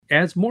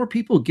as more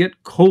people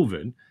get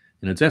COVID,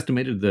 and it's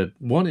estimated that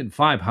 1 in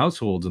 5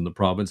 households in the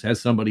province has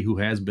somebody who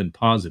has been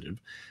positive,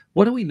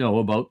 what do we know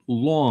about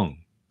long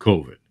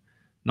COVID?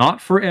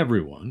 Not for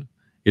everyone.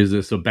 Is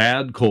this a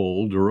bad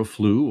cold or a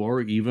flu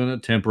or even a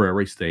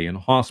temporary stay in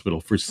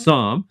hospital? For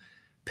some,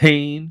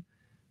 pain,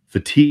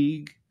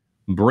 fatigue,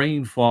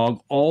 brain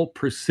fog all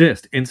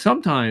persist. And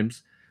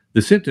sometimes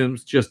the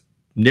symptoms just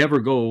never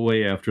go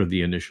away after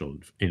the initial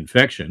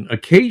infection.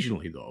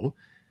 Occasionally, though,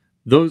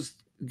 those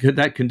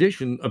that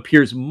condition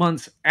appears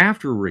months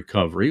after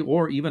recovery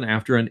or even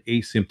after an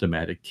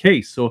asymptomatic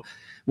case. So,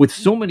 with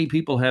so many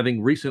people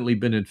having recently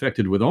been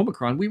infected with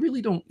Omicron, we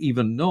really don't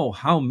even know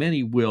how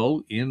many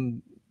will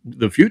in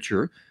the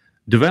future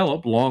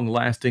develop long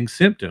lasting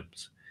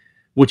symptoms,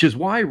 which is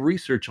why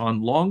research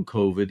on long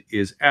COVID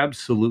is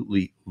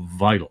absolutely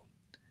vital.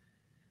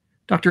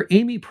 Dr.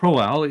 Amy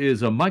Proal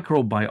is a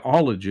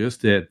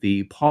microbiologist at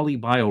the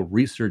Polybio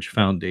Research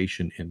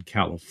Foundation in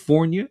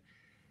California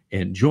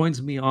and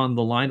joins me on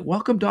the line.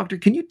 Welcome, doctor.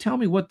 Can you tell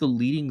me what the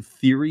leading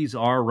theories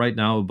are right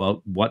now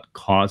about what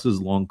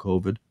causes long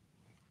COVID?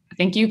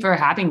 Thank you for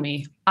having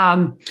me.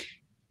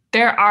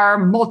 There are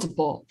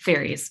multiple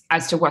theories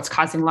as to what's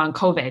causing long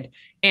COVID.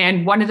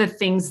 And one of the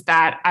things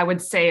that I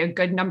would say a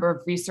good number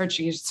of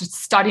researchers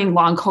studying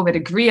long COVID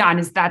agree on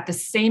is that the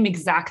same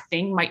exact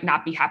thing might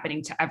not be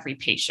happening to every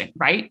patient,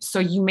 right? So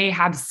you may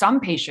have some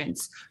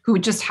patients who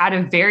just had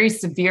a very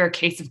severe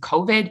case of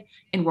COVID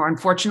and were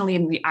unfortunately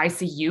in the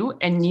ICU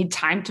and need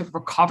time to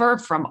recover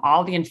from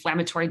all the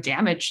inflammatory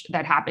damage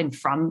that happened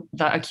from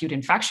the acute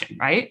infection,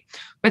 right?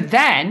 But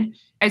then,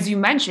 as you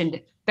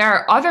mentioned, there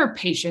are other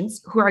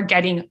patients who are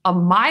getting a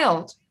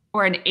mild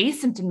or an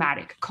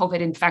asymptomatic COVID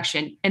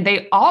infection, and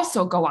they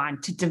also go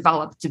on to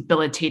develop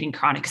debilitating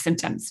chronic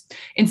symptoms.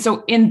 And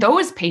so in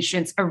those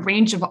patients, a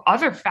range of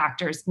other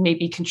factors may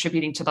be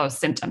contributing to those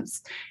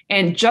symptoms.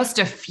 And just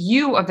a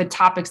few of the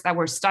topics that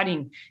we're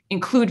studying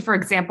include, for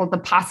example, the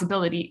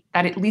possibility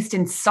that at least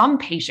in some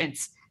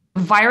patients,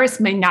 the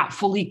virus may not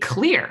fully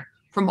clear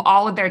from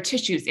all of their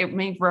tissues. It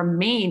may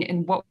remain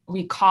in what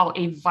we call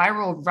a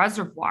viral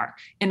reservoir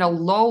in a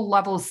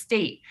low-level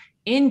state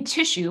in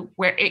tissue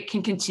where it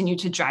can continue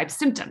to drive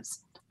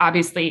symptoms,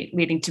 obviously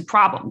leading to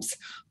problems.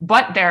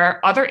 But there are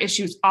other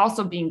issues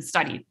also being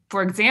studied.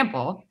 For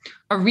example,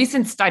 a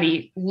recent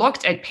study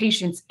looked at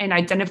patients and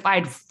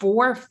identified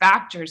 4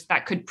 factors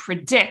that could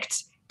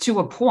predict to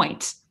a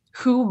point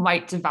who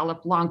might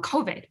develop long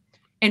COVID.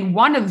 And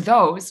one of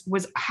those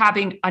was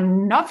having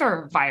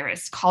another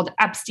virus called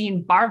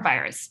Epstein-Barr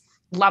virus,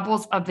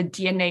 levels of the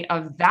DNA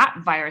of that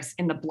virus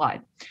in the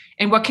blood.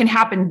 And what can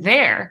happen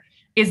there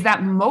is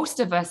that most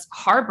of us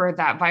harbor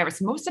that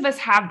virus. Most of us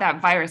have that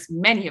virus,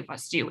 many of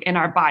us do, in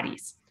our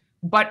bodies.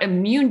 But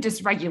immune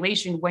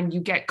dysregulation when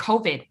you get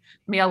COVID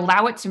may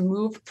allow it to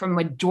move from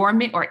a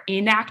dormant or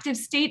inactive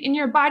state in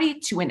your body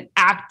to an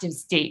active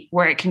state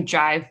where it can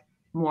drive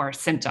more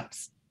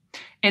symptoms.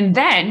 And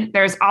then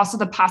there's also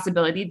the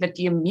possibility that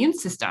the immune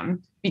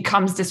system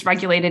becomes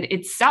dysregulated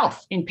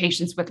itself in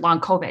patients with long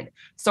COVID.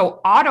 So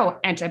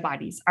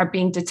autoantibodies are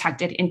being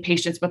detected in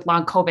patients with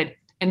long COVID,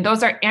 and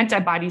those are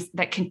antibodies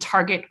that can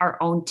target our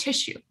own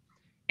tissue.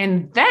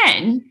 And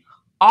then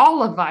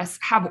all of us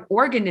have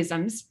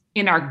organisms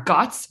in our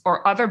guts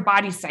or other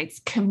body sites,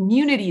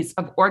 communities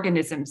of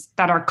organisms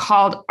that are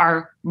called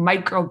our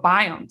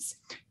microbiomes.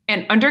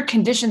 And under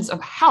conditions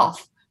of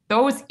health,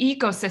 those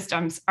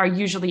ecosystems are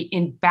usually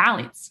in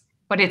balance,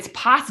 but it's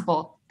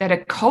possible that a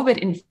COVID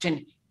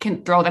infection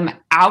can throw them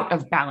out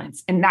of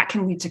balance, and that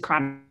can lead to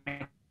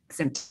chronic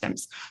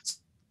symptoms. So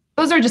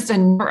those are just a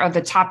number of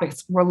the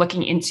topics we're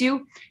looking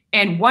into.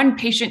 And one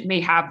patient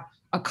may have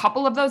a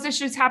couple of those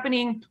issues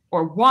happening,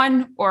 or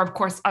one, or of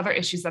course, other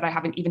issues that I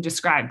haven't even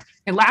described.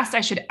 And last,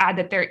 I should add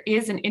that there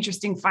is an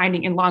interesting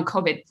finding in long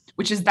COVID,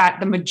 which is that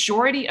the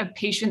majority of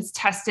patients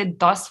tested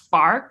thus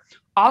far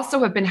also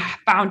have been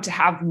found to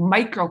have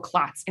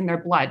microclots in their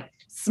blood,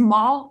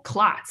 small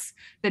clots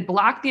that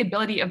block the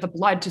ability of the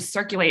blood to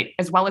circulate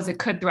as well as it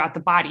could throughout the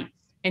body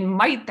and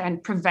might then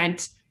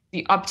prevent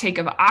the uptake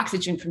of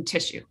oxygen from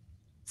tissue.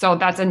 So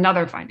that's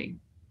another finding.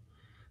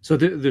 So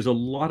there's a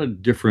lot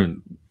of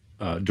different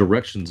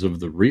directions of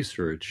the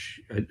research.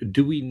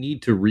 Do we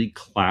need to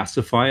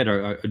reclassify it?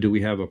 Or do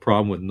we have a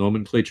problem with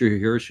nomenclature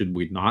here? Should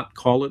we not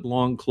call it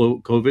long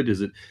COVID?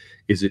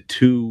 Is it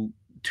too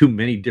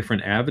many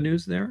different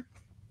avenues there?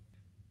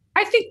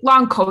 I think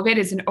long COVID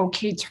is an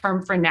okay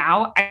term for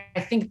now.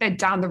 I think that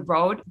down the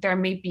road, there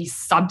may be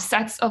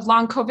subsets of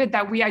long COVID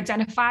that we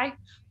identify.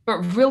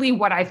 But really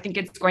what I think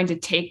it's going to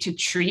take to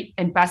treat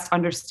and best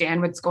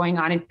understand what's going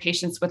on in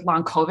patients with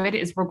long COVID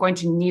is we're going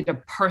to need a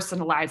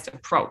personalized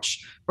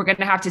approach. We're going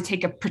to have to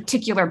take a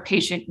particular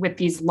patient with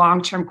these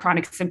long-term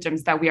chronic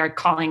symptoms that we are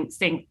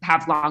saying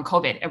have long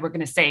COVID. And we're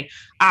going to say,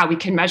 we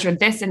can measure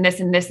this and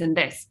this and this and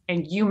this,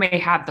 and you may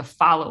have the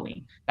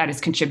following that is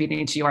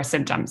contributing to your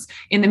symptoms.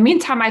 In the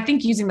meantime, I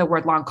think using the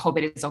word long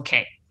COVID is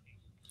okay.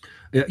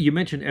 You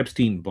mentioned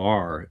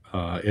Epstein-Barr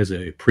as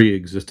a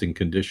pre-existing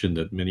condition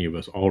that many of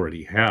us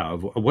already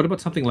have. What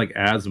about something like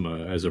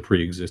asthma as a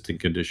pre-existing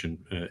condition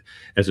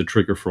as a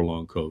trigger for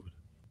long COVID?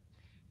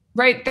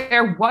 Right.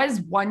 There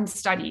was one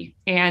study,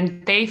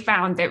 and they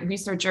found that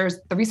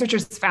the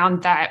researchers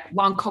found that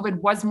long COVID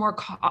was more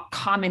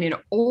common in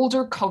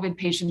older COVID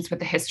patients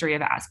with a history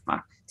of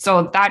asthma.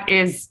 So that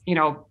is,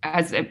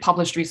 as a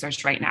published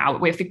research right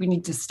now. I think we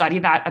need to study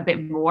that a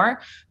bit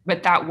more,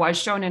 but that was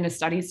shown in a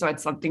study. So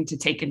it's something to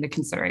take into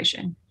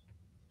consideration.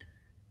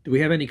 Do we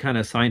have any kind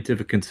of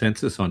scientific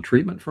consensus on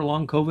treatment for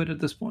long COVID at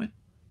this point?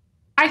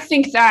 I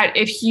think that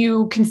if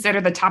you consider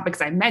the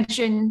topics I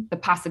mentioned, the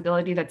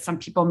possibility that some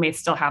people may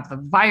still have the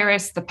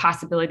virus, the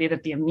possibility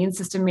that the immune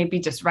system may be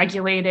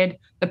dysregulated,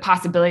 the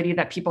possibility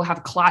that people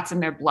have clots in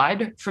their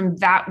blood, from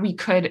that we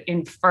could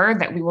infer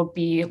that we will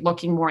be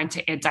looking more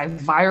into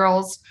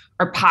antivirals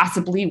or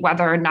possibly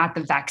whether or not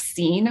the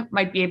vaccine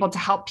might be able to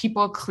help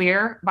people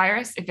clear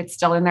virus if it's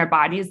still in their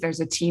bodies.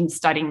 There's a team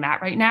studying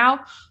that right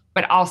now,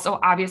 but also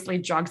obviously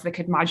drugs that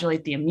could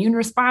modulate the immune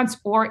response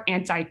or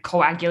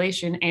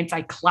anticoagulation,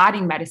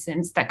 anti-clotting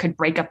medicines that could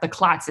break up the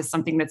clots is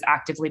something that's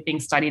actively being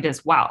studied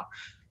as well.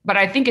 But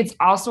I think it's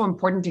also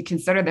important to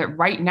consider that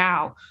right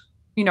now,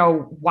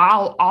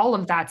 while all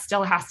of that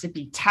still has to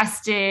be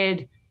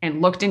tested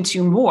and looked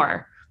into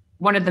more,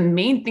 one of the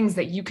main things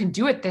that you can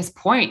do at this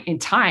point in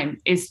time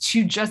is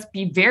to just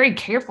be very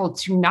careful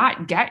to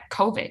not get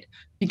COVID,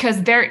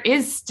 because there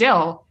is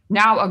still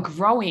now a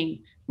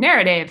growing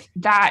narrative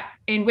that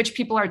in which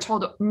people are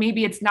told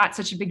maybe it's not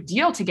such a big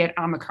deal to get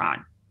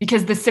Omicron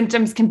because the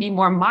symptoms can be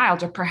more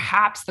mild or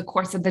perhaps the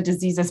course of the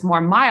disease is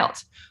more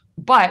mild.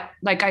 But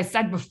like I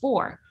said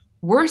before,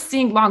 we're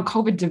seeing long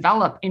COVID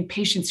develop in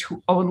patients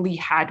who only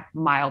had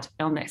mild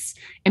illness.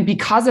 And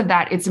because of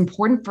that, it's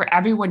important for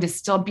everyone to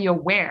still be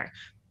aware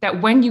that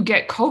when you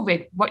get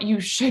COVID, what you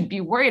should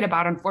be worried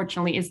about,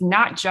 unfortunately, is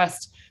not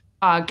just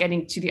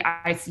getting to the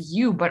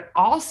ICU, but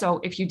also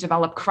if you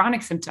develop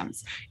chronic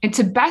symptoms. And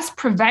to best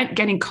prevent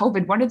getting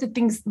COVID, one of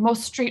the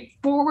most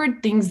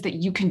straightforward things that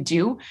you can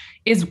do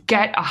is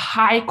get a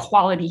high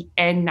quality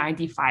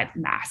N95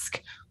 mask.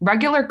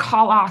 Regular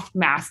cloth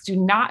masks do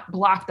not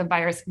block the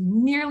virus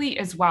nearly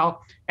as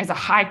well as a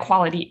high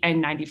quality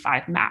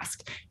N95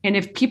 mask. And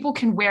if people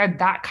can wear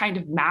that kind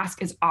of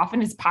mask as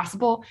often as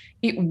possible,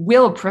 it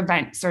will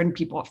prevent certain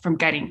people from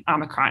getting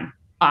Omicron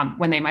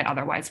when they might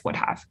otherwise would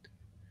have.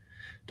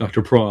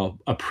 Dr. Prohl,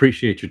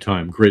 appreciate your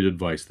time. Great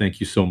advice. Thank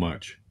you so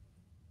much.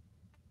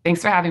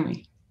 Thanks for having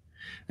me.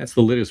 That's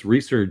the latest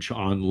research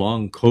on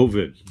long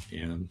COVID.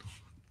 And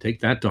take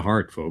that to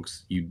heart,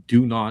 folks. You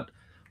do not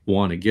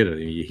want to get it.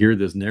 And you hear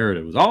this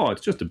narrative, oh,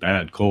 it's just a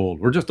bad cold.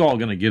 We're just all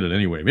going to get it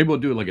anyway. Maybe we'll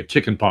do it like a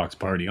chicken pox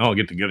party. I'll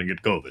get together and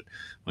get COVID.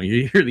 Well,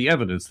 you hear the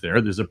evidence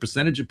there. There's a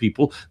percentage of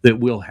people that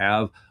will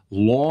have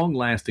long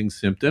lasting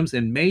symptoms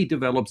and may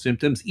develop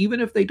symptoms,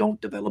 even if they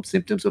don't develop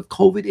symptoms of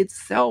COVID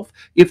itself,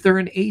 if they're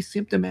an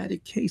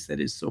asymptomatic case. That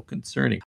is so concerning.